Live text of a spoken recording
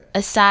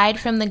Aside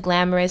from the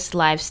glamorous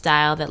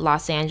lifestyle that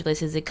Los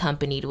Angeles is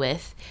accompanied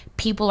with,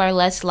 people are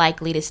less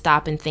likely to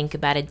stop and think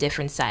about a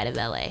different side of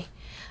LA.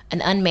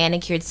 An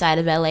unmanicured side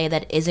of LA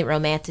that isn't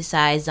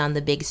romanticized on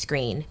the big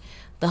screen.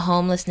 The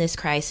homelessness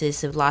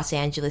crisis of Los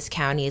Angeles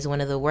County is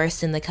one of the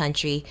worst in the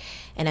country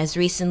and has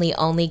recently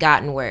only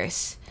gotten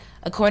worse.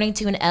 According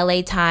to an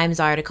LA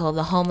Times article,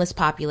 the homeless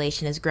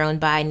population has grown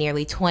by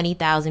nearly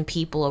 20,000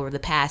 people over the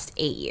past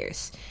 8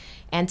 years.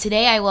 And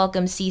today I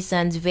welcome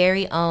CSUN's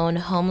very own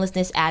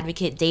homelessness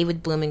advocate,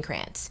 David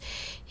Blumenkrantz.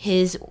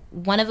 His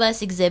One of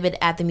Us exhibit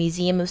at the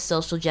Museum of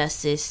Social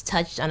Justice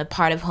touched on a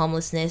part of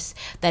homelessness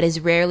that is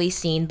rarely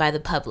seen by the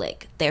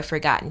public, their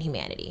forgotten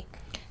humanity.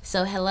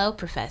 So hello,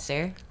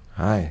 Professor.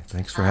 Hi,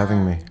 thanks for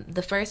having me.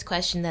 The first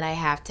question that I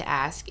have to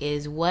ask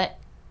is, what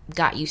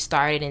got you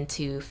started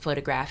into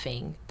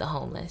photographing the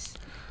homeless?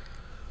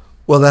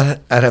 Well,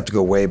 I'd have to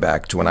go way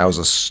back to when I was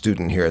a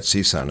student here at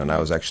CSUN, and I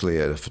was actually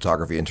a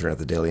photography intern at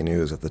the Daily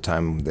News. At the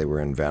time, they were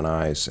in Van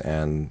Nuys,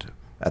 and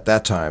at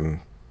that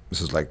time,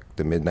 this is like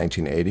the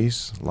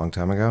mid-1980s, a long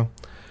time ago,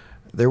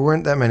 there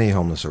weren't that many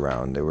homeless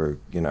around. They were,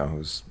 it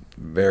was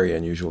very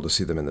unusual to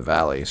see them in the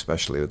valley,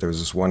 especially. There was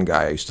this one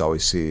guy I used to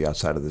always see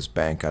outside of this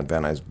bank on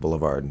Van Nuys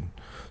Boulevard.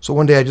 So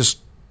one day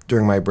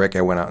during my break,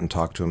 I went out and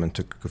talked to him and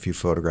took a few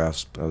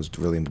photographs. I was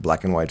really into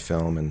black and white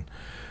film and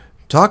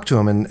talked to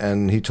him,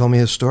 and he told me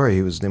his story.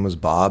 His name was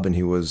Bob, and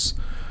he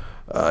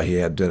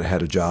had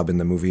a job in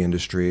the movie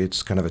industry.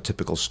 It's kind of a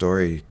typical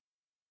story.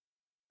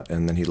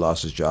 And then he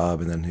lost his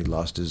job, and then he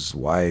lost his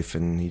wife,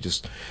 and he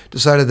just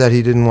decided that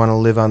he didn't want to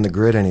live on the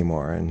grid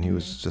anymore, and he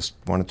was just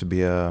wanted to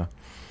be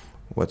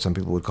what some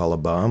people would call a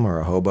bum or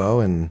a hobo.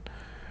 And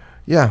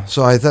yeah,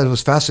 so I thought it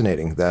was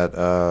fascinating that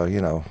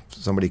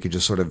somebody could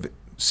just sort of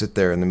sit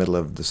there in the middle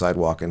of the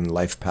sidewalk and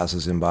life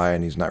passes him by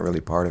and he's not really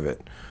part of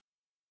it.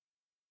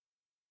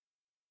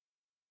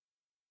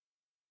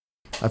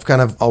 I've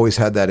kind of always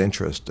had that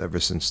interest ever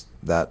since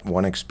that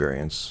one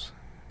experience.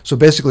 So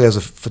basically, as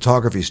a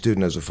photography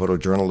student, as a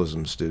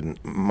photojournalism student,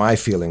 my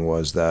feeling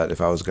was that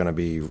if I was going to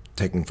be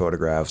taking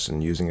photographs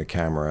and using a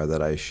camera,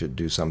 that I should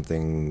do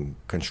something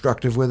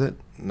constructive with it,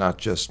 not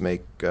just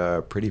make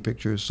pretty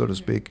pictures, so to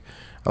speak.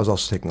 I was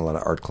also taking a lot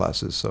of art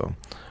classes, so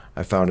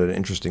I found it an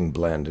interesting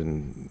blend.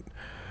 And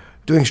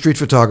doing street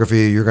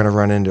photography, you're going to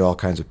run into all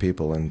kinds of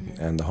people,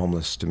 and the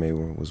homeless, to me,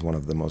 was one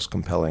of the most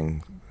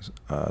compelling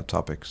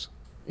topics.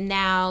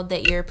 Now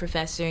that you're a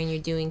professor and you're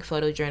doing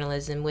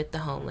photojournalism with the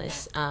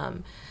homeless,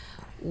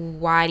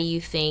 why do you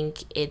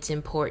think it's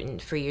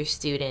important for your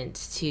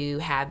students to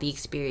have the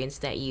experience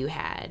that you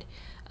had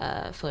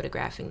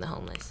photographing the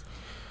homeless?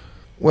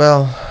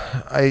 Well,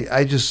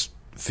 I just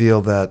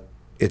feel that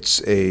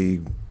it's a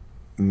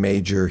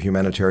major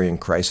humanitarian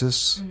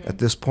crisis at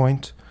this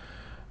point.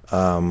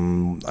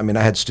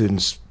 I had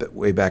students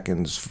way back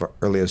as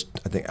early as,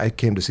 I think I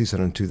came to CSUN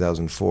in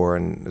 2004,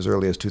 and as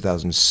early as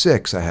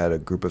 2006, I had a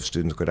group of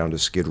students go down to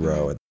Skid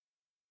Row.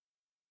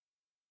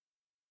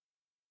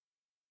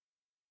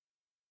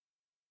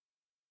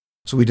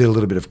 So we did a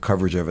little bit of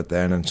coverage of it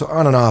then, and so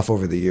on and off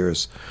over the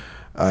years,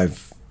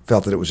 I've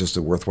felt that it was just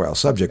a worthwhile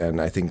subject, and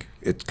I think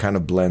it kind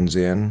of blends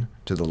in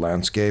to the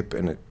landscape,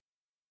 and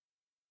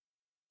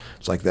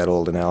it's like that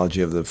old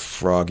analogy of the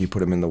frog. You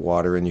put him in the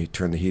water and you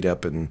turn the heat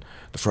up, and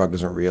the frog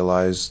doesn't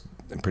realize,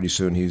 and pretty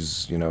soon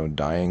he's,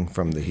 dying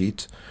from the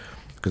heat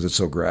because it's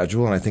so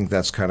gradual. And I think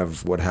that's kind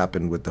of what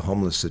happened with the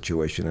homeless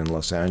situation in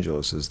Los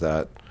Angeles, is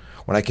that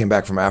when I came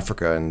back from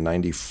Africa in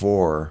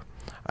 '94,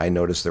 I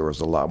noticed there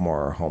was a lot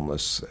more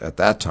homeless at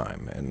that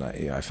time. And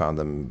I found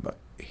them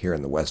here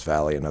in the West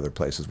Valley and other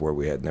places where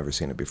we had never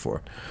seen it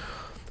before.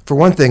 For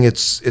one thing,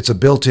 it's a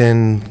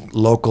built-in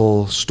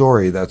local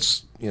story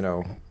that's,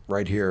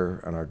 right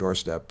here on our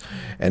doorstep.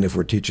 And if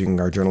we're teaching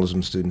our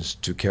journalism students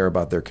to care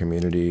about their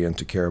community and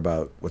to care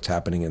about what's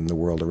happening in the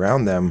world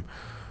around them,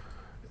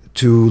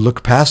 to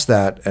look past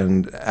that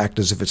and act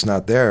as if it's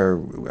not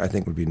there, I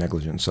think would be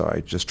negligent. So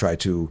I just try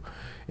to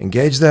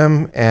engage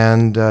them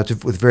and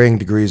with varying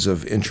degrees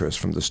of interest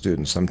from the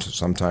students.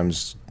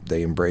 Sometimes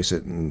they embrace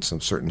it, and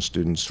some certain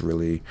students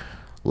really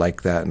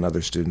like that, and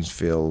other students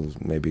feel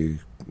maybe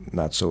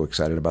not so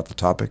excited about the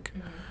topic.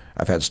 Mm-hmm.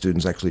 I've had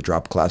students actually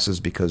drop classes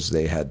because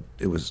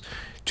it was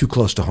too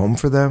close to home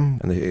for them,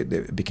 and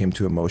it became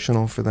too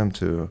emotional for them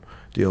to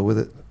deal with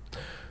it.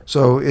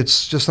 So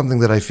it's just something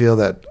that I feel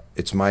that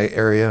it's my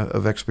area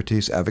of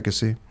expertise,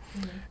 advocacy,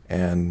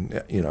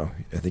 and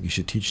I think you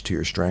should teach to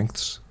your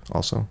strengths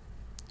also.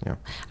 Yeah.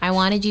 I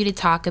wanted you to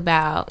talk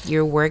about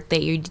your work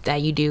that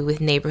you do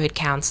with neighborhood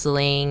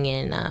counseling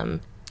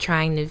and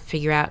trying to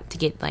figure out to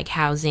get like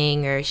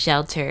housing or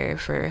shelter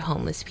for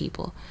homeless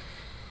people.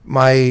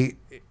 My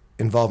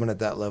involvement at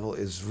that level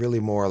is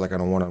really more like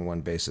on a one-on-one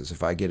basis.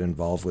 If I get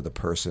involved with a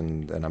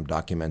person and I'm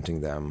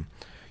documenting them,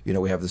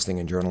 we have this thing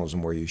in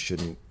journalism where you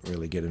shouldn't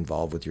really get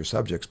involved with your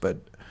subjects, but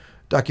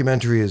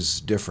documentary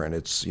is different.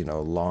 It's,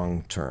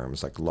 long-term.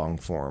 It's like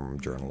long-form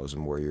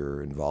journalism where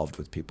you're involved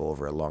with people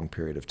over a long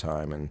period of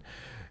time, and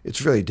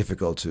it's really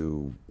difficult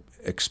to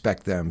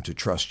expect them to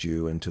trust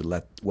you and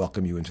to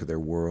welcome you into their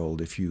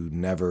world if you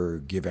never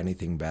give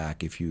anything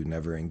back, if you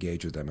never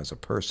engage with them as a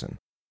person.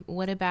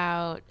 What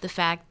about the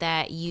fact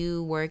that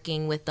you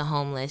working with the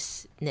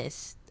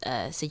homelessness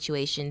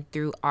situation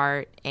through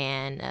art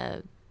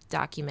and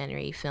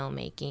documentary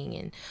filmmaking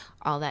and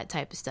all that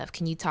type of stuff?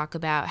 Can you talk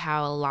about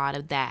how a lot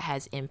of that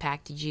has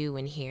impacted you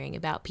when hearing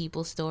about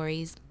people's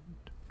stories?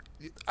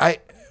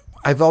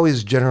 I've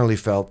always generally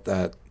felt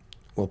that,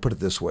 well, put it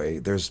this way,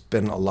 there's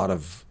been a lot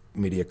of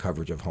media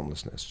coverage of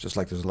homelessness, just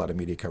like there's a lot of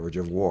media coverage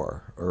of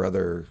war or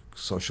other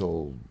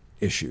social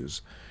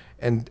issues.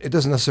 And it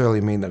doesn't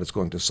necessarily mean that it's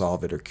going to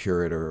solve it or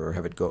cure it or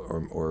have it go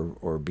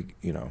or be,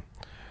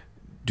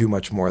 do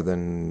much more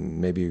than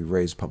maybe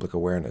raise public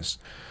awareness.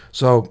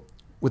 So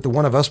with the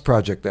One of Us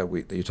project that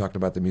you talked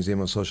about, the Museum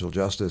of Social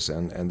Justice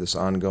and this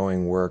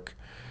ongoing work,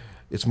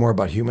 it's more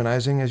about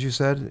humanizing, as you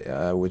said,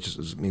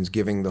 means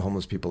giving the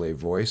homeless people a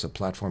voice, a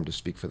platform to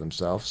speak for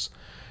themselves.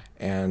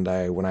 And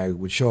when I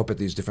would show up at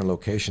these different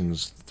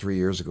locations 3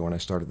 years ago when I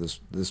started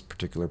this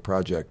particular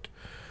project,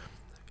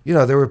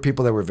 there were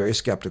people that were very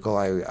skeptical.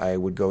 I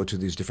would go to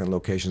these different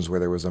locations where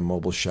there was a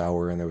mobile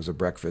shower and there was a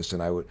breakfast,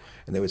 and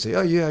they would say,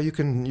 "Oh yeah, you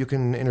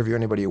can interview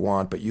anybody you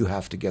want, but you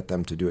have to get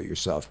them to do it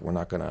yourself. We're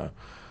not going to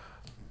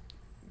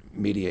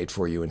mediate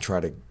for you and try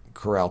to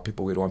corral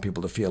people. We don't want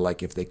people to feel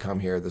like if they come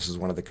here, this is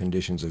one of the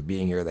conditions of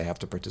being here. They have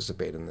to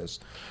participate in this."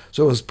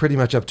 So it was pretty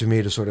much up to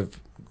me to sort of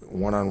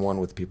one-on-one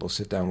with people,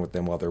 sit down with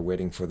them while they're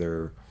waiting for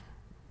their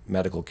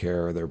medical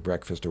care or their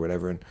breakfast or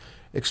whatever, and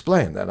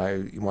explain that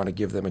I want to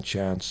give them a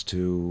chance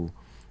to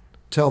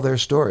tell their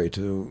story,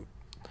 to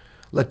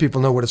let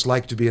people know what it's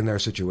like to be in their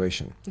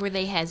situation. Were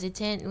they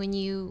hesitant when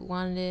you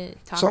wanted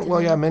to talk to them?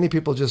 Well, yeah, many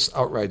people just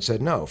outright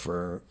said no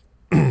for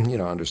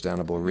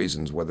understandable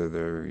reasons, whether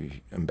they're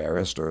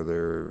embarrassed or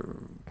they're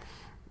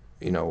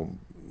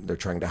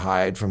trying to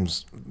hide from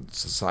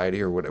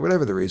society or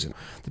whatever the reason.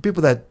 The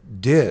people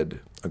that did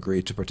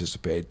agree to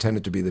participate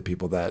tended to be the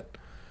people that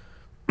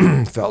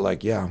felt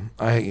like, yeah,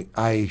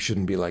 I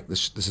shouldn't be like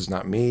this. This is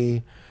not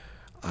me.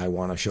 I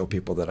want to show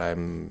people that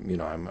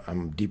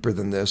I'm deeper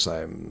than this.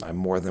 I'm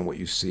more than what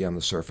you see on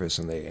the surface.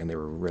 And they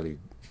were really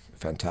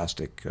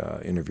fantastic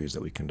interviews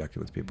that we conducted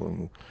with people,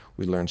 and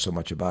we learned so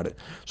much about it.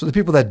 So the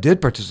people that did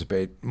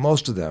participate,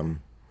 most of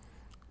them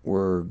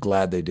were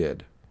glad they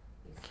did.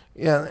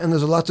 Yeah, and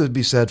there's a lot to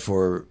be said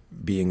for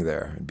being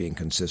there, being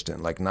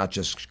consistent, like not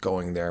just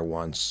going there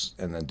once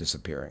and then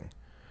disappearing,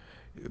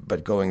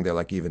 but going there.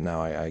 Like even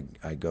now,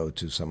 I go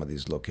to some of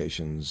these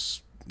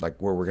locations,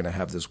 like where we're going to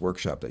have this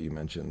workshop that you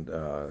mentioned.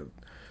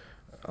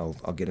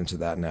 I'll get into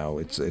that now.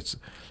 It's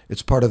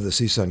part of the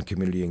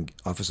CSUN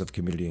Office of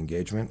Community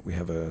Engagement. We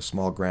have a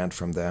small grant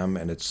from them,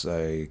 and it's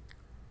a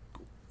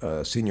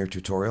senior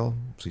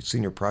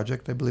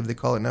project, I believe they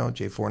call it now,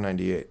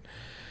 J498.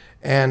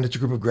 And it's a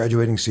group of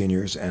graduating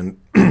seniors, and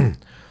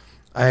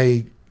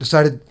I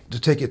decided to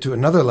take it to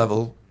another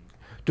level,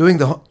 doing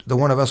the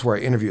One of Us where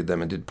I interviewed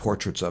them and did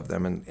portraits of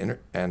them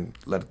and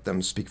let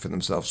them speak for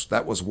themselves.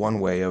 That was one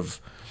way of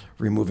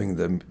removing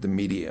the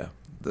media,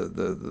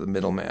 the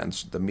middleman,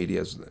 the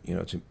media's,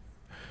 to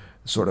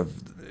sort of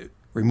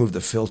remove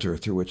the filter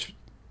through which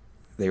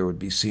they would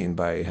be seen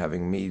by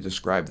having me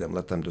describe them,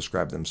 let them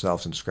describe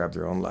themselves and describe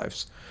their own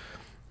lives.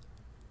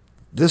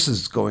 This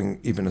is going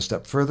even a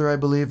step further, I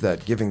believe,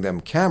 that giving them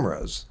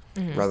cameras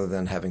rather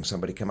than having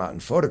somebody come out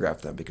and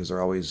photograph them, because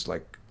they're always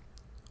like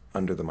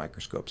under the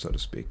microscope, so to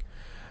speak.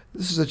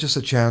 This is just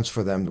a chance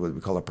for them, what we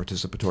call a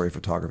participatory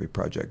photography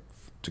project,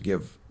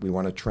 we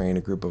want to train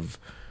a group of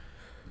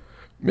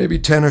maybe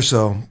 10 or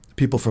so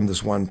people from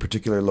this one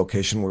particular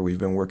location where we've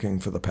been working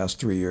for the past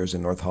 3 years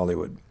in North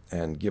Hollywood,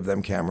 and give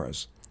them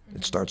cameras.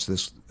 It's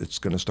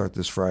going to start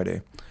this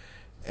Friday.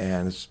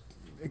 And it's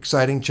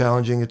exciting,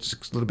 challenging. It's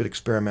a little bit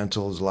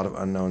experimental. There's a lot of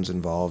unknowns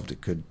involved.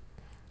 It could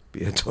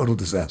be a total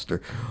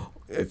disaster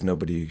if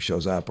nobody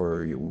shows up,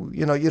 or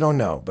you don't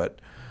know. But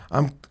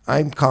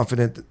I'm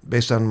confident,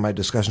 based on my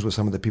discussions with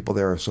some of the people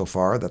there so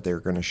far, that they're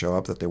going to show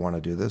up, that they want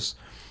to do this.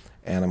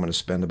 And I'm going to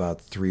spend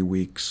about 3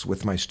 weeks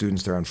with my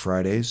students there on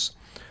Fridays,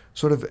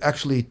 sort of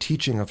actually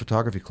teaching a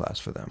photography class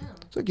for them.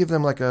 So give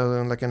them like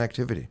an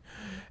activity.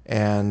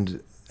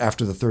 And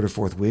after the third or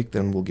fourth week,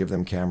 then we'll give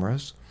them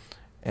cameras.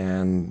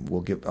 And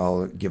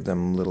I'll give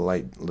them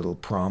little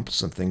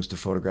prompts and things to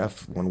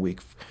photograph. 1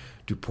 week,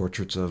 do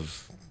portraits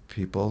of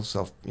people,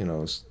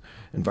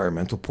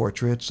 environmental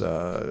portraits,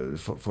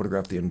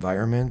 photograph the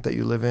environment that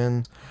you live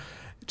in.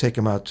 Take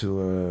them out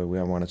to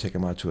I want to take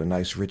them out to a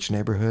nice, rich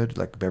neighborhood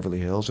like Beverly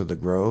Hills or the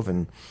Grove,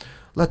 and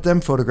let them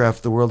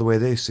photograph the world the way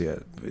they see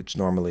it. It's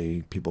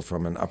normally people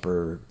from an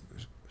upper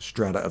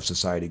strata of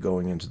society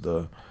going into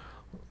the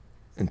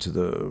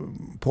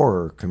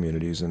poorer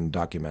communities and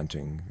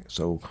documenting.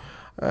 So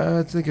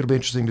I think it'll be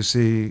interesting to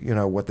see,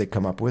 what they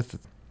come up with.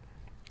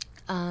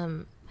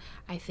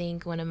 I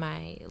think one of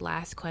my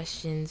last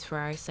questions for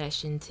our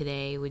session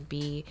today would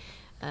be,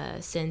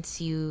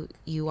 since you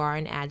are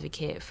an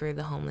advocate for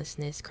the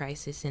homelessness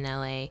crisis in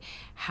LA,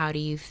 how do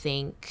you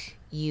think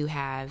you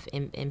have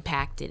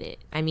impacted it?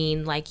 I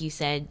mean, like you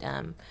said,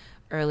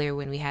 earlier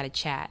when we had a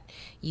chat,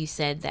 you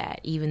said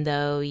that even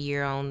though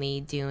you're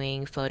only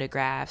doing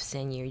photographs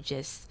and you're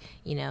just,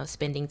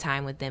 spending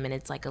time with them, and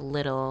it's like a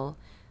little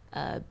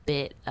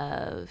bit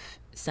of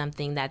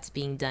something that's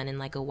being done in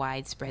like a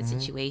widespread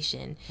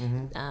situation,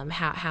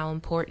 how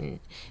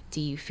important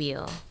do you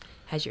feel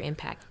has your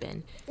impact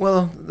been?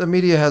 Well, the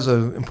media has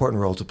an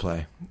important role to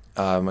play.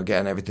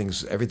 Again, everything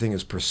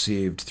is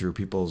perceived through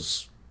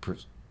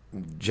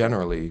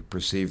generally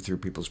perceived through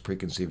people's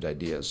preconceived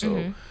ideas.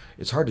 So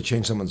it's hard to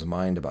change someone's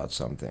mind about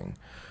something,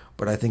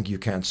 but I think you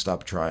can't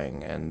stop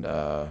trying. And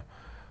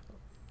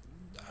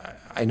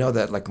I know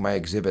that, like, my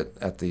exhibit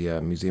at the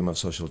Museum of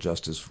Social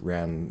Justice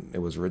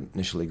was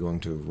initially going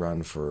to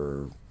run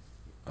for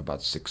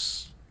about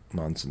 6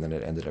 months, and then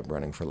it ended up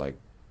running for like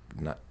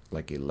 9 or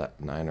 10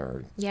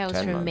 months. Yeah, it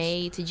was from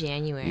May to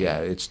January.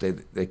 Yeah,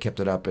 they kept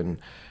it up,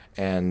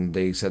 and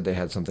they said they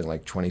had something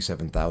like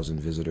 27,000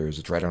 visitors.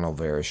 It's right on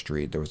Olvera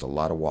Street. There was a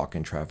lot of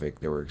walk-in traffic.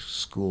 There were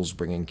schools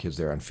bringing kids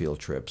there on field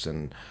trips,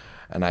 and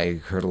I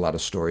heard a lot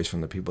of stories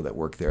from the people that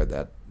work there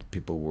that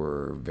people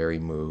were very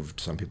moved.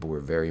 Some people were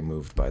very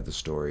moved by the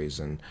stories,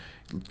 and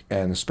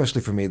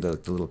especially for me, the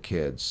little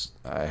kids.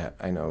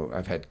 I know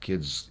I've had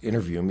kids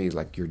interview me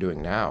like you're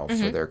doing now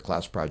for their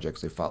class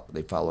projects.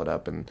 They followed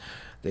up, and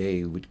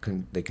they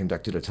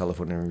conducted a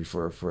telephone interview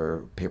for a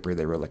paper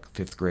they wrote, like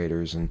fifth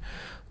graders, and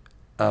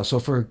so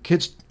for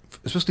kids,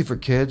 especially for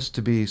kids,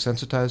 to be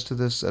sensitized to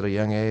this at a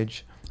young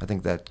age, I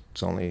think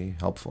that's only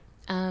helpful.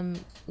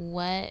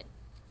 What,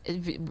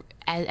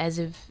 as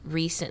of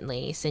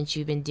recently, since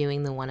you've been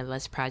doing the One of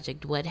Us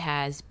project, what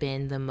has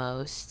been the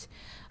most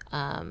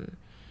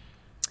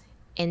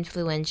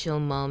influential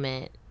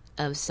moment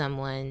of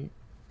someone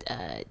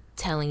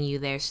telling you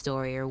their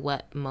story, or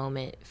what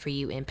moment for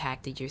you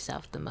impacted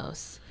yourself the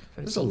most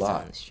from seeing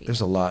someone on the street?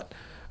 There's a lot.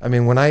 I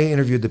mean, when I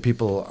interviewed the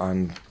people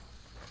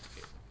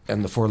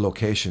and the 4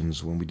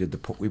 locations, when we did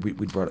we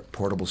brought a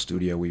portable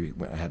studio.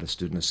 I had a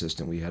student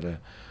assistant. We had a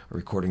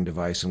recording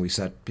device, and we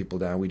sat people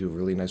down. We do a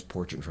really nice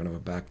portrait in front of a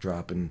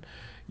backdrop, and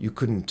you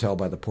couldn't tell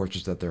by the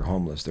portraits that they're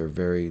homeless. They're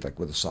very, like,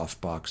 with a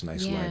soft box,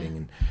 nice lighting,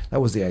 and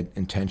that was the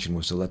intention,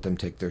 was to let them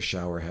take their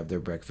shower, have their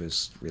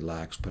breakfast,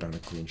 relax, put on a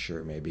clean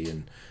shirt maybe,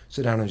 and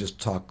sit down and just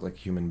talk like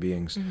human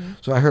beings.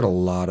 So I heard a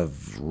lot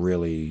of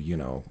really,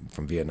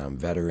 from Vietnam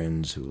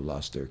veterans who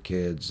lost their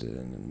kids,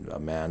 and a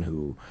man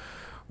who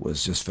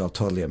just felt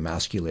totally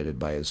emasculated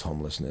by his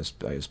homelessness,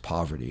 by his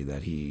poverty,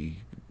 that he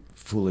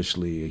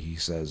foolishly, he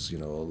says,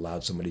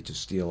 allowed somebody to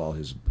steal all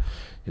his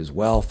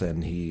wealth,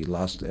 and he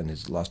lost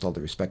all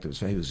the respect of his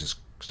family. He just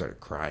started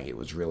crying. It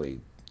was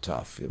really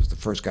tough. It was the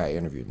first guy I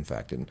interviewed, in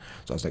fact, and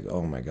so I was like,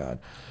 oh my God.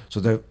 So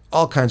there are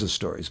all kinds of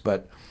stories,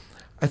 but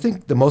I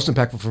think the most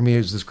impactful for me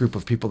is this group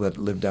of people that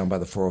live down by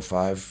the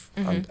 405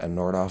 and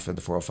Nordhoff and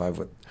the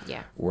 405,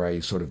 where I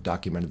sort of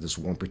documented this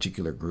one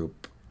particular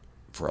group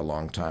for a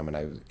long time.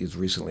 And as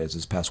recently as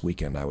this past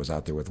weekend, I was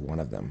out there with one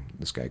of them,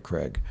 this guy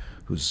Craig,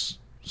 who's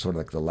sort of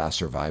like the last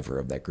survivor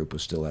of that group,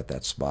 who's still at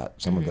that spot.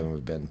 Some of them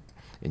have been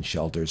in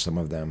shelters. Some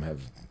of them have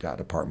got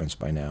apartments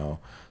by now.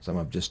 Some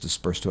have just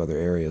dispersed to other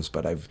areas.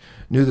 But I've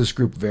knew this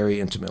group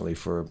very intimately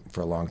for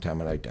a long time,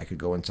 and I could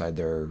go inside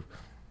their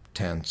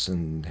tents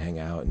and hang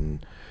out.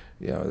 And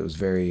it was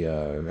very.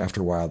 After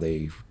a while,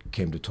 they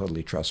came to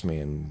totally trust me,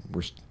 and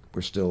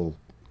we're still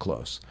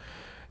close.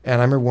 And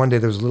I remember one day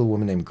there was a little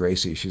woman named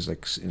Gracie. She's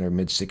like in her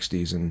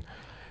mid-60s, and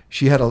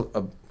she had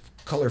a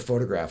color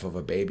photograph of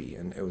a baby,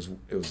 and it was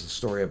the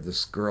story of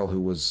this girl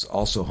who was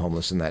also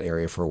homeless in that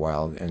area for a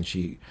while, and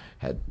she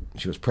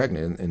was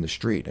pregnant in the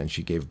street, and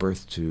she gave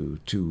birth to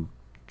 2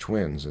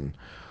 twins, and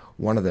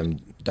one of them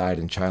died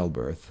in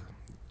childbirth.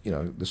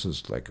 This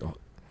was like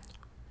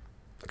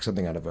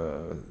something out of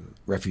a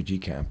refugee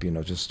camp,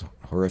 just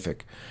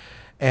horrific.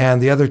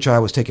 And the other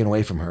child was taken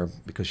away from her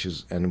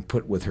because and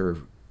put with her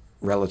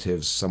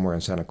relatives somewhere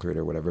in Santa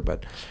Clarita or whatever,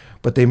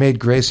 but they made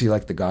Gracie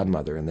like the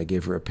godmother, and they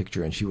gave her a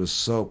picture, and she was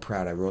so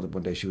proud. I wrote it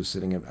one day. She was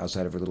sitting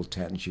outside of her little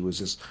tent, and she was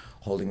just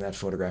holding that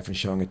photograph and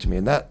showing it to me,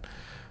 and that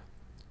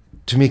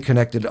to me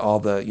connected all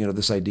the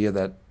this idea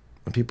that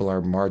when people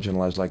are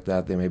marginalized like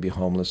that, they may be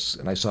homeless.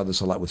 And I saw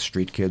this a lot with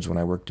street kids when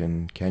I worked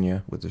in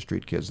Kenya with the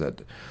street kids,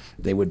 that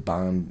they would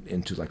bond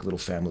into like little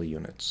family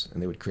units,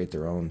 and they would create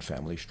their own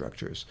family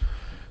structures.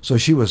 So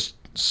she was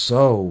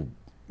so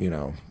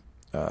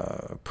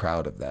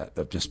proud of that,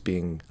 of just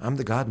being, I'm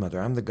the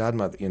godmother.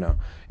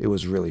 It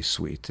was really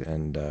sweet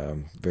and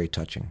very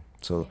touching.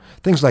 So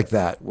things like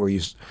that,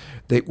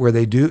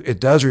 it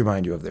does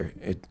remind you of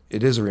it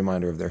is a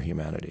reminder of their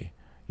humanity,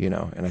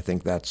 and I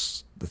think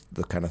that's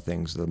the kind of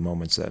things, the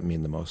moments that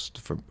mean the most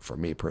for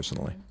me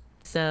personally.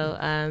 So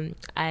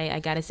I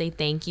got to say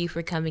thank you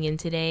for coming in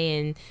today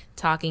and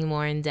talking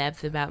more in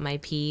depth about my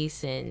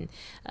piece, and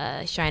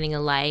shining a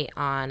light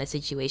on a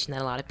situation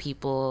that a lot of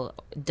people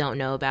don't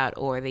know about,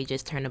 or they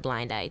just turn a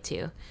blind eye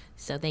to.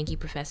 So thank you,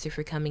 Professor,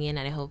 for coming in,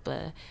 and I hope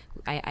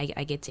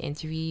I get to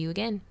interview you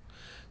again.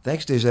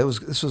 Thanks, Deja.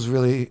 This was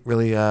really,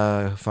 really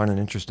fun and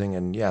interesting.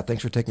 And yeah,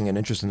 thanks for taking an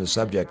interest in the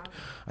subject.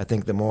 I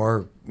think the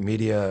more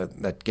media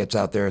that gets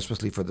out there,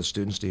 especially for the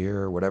students to hear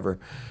or whatever,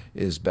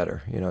 is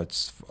better.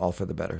 It's all for the better.